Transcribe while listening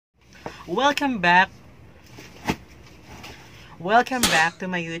Welcome back. Welcome back to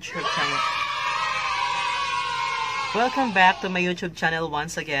my YouTube channel. Welcome back to my YouTube channel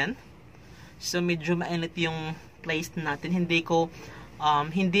once again. So medyo mainit yung place natin. Hindi ko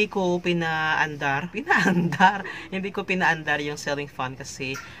pinaandar. Hindi ko pinaandar yung ceiling fan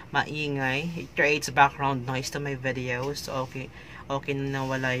kasi maingay. It creates background noise to my videos. So okay na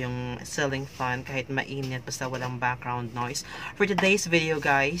wala yung ceiling fan kahit mainit basta walang background noise. For today's video,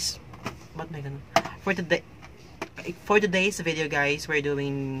 guys, For today's video, guys, we're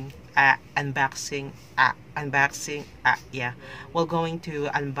doing unboxing. We're going to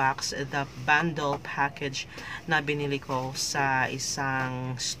unbox the bundle package na binili ko sa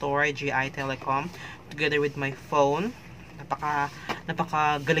isang store, GI Telecom, together with my phone.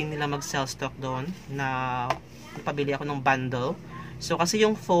 Napaka galing nila mag-sell stock doon na napabili ako ng bundle. So, kasi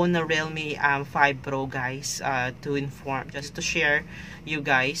yung phone na Realme 5 Pro, guys, just to share you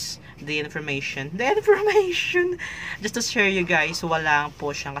guys the information, just to share you guys, wala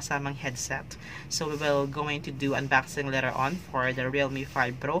po siyang kasamang headset. So, we will going to do unboxing later on for the Realme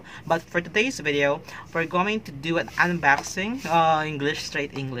 5 Pro. But for today's video, we're going to do an unboxing,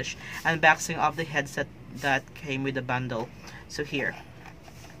 straight English, unboxing of the headset that came with the bundle. So, here,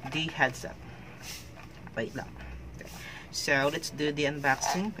 the headset. Wait lang. So let's do the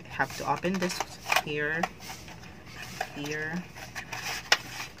unboxing. I have to open this here.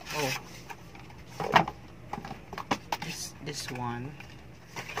 Oh, this one.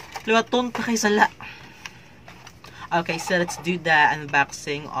 Luwaton pa kay sala. Okay, so let's do the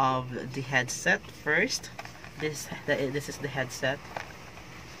unboxing of the headset first. This is the headset.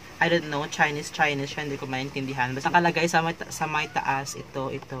 I don't know, Chinese siya, hindi ko maintindihan. Basta nakalagay sa may taas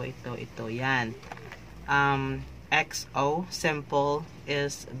ito. Yan. XO, simple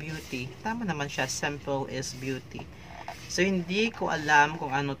is beauty. Tama naman siya, simple is beauty. So, hindi ko alam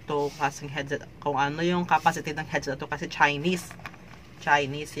kung ano to kasing headset, kung ano yung capacity ng headset to kasi Chinese.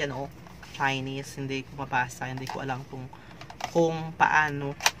 Yan o. Chinese. Hindi ko mabasa. Hindi ko alam kung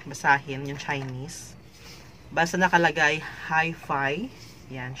paano basahin yung Chinese. Basta nakalagay hi-fi.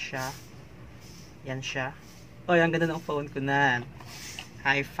 Yan siya. Oh, ang ganda ng phone ko na.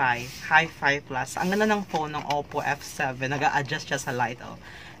 Hi-Fi Plus. Ang ganda ng phone ng Oppo F7. Nag-a-adjust siya sa light. Oh.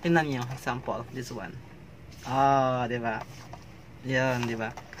 Tingnan nyo. Example. This one. Oh, diba? Yan, diba?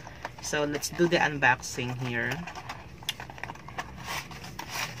 So, let's do the unboxing here.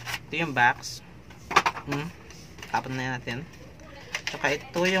 Ito yung box. Tapon na natin. Tsaka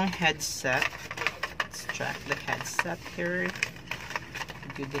ito yung headset. Let's check the headset here.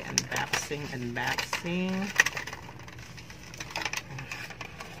 Do the unboxing.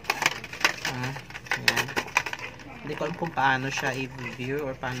 Ayan. Hindi ko alam kung paano siya i-review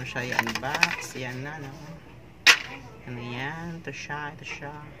or paano siya i-unbox. Yan na, no? Ano yan? Ito siya.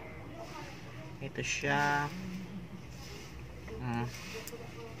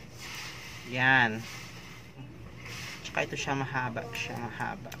 Yan. Tsaka ito siya mahaba.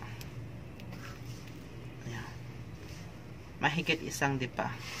 Ayan. Mahigit isang dipa.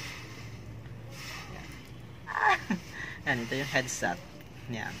 Yan, ito yung headset.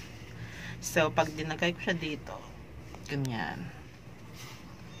 Yan. So, pag dinagay ko siya dito, ganyan.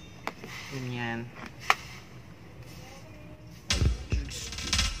 Yan na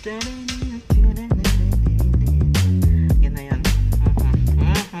yan.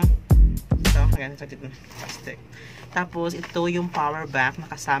 So, ganyan sa dito plastic. Tapos, ito yung power bank na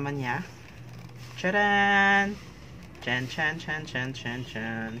kasama niya. Charan! Chan!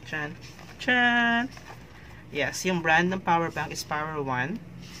 Yes, yung brand ng power bank is Power 1.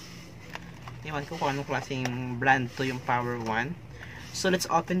 Iwan ko kung anong klaseng brand to yung Power 1. So, let's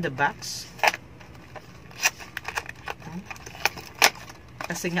open the box.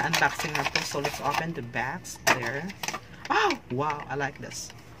 Kasi nga unboxing na to. So, let's open the box. There. Oh! Wow! I like this.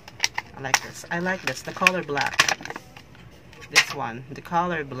 The color black. This one. The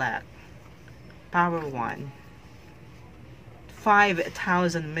color black. Power 1.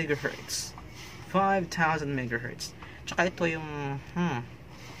 5,000 megahertz. 5,000 megahertz. Tsaka ito yung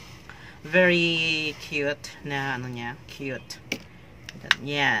very cute na ano niya, cute.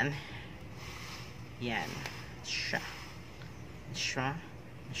 Yan siya.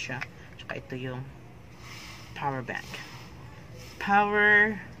 Tsaka ito yung power bank.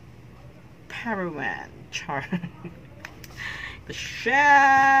 Power one. Char. Ito siya.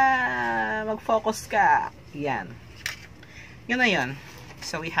 Mag-focus ka. Yan na yan.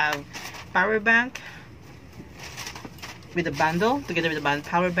 So we have power bank with the bundle, together with the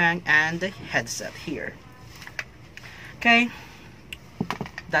power bank and the headset here. Okay,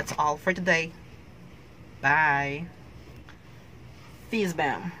 that's all for today. Bye. Peace,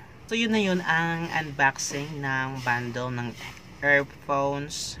 bam. So yun na yun ang unboxing ng bundle ng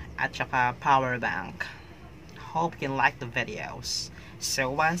earphones at saka power bank. Hope you like the videos. So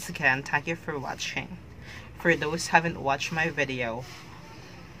once again, thank you for watching. For those who haven't watched my video,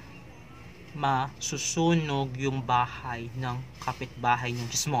 masusunog yung bahay ng kapitbahay ng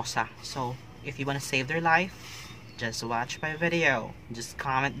chismosa. So if you want to save their life, just watch my video. Just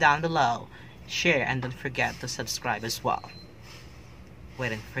comment down below, share, and don't forget to subscribe as well.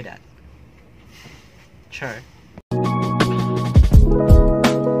 Waiting for that. Sure.